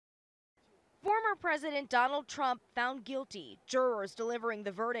Former President Donald Trump found guilty. Jurors delivering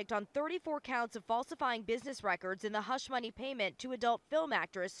the verdict on 34 counts of falsifying business records in the hush money payment to adult film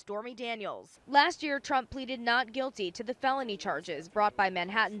actress Stormy Daniels. Last year, Trump pleaded not guilty to the felony charges brought by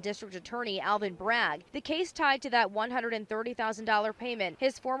Manhattan District Attorney Alvin Bragg, the case tied to that $130,000 payment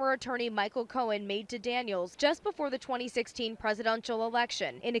his former attorney Michael Cohen made to Daniels just before the 2016 presidential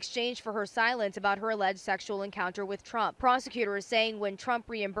election in exchange for her silence about her alleged sexual encounter with Trump. Prosecutors saying when Trump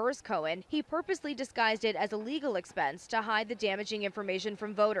reimbursed Cohen, he purposely disguised it as a legal expense to hide the damaging information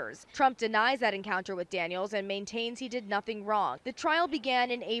from voters. Trump denies that encounter with Daniels and maintains he did nothing wrong. The trial began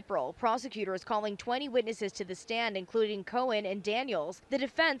in April, prosecutors calling 20 witnesses to the stand, including Cohen and Daniels, the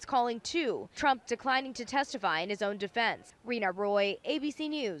defense calling 2, Trump declining to testify in his own defense. Rena Roy, ABC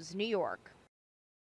News, New York.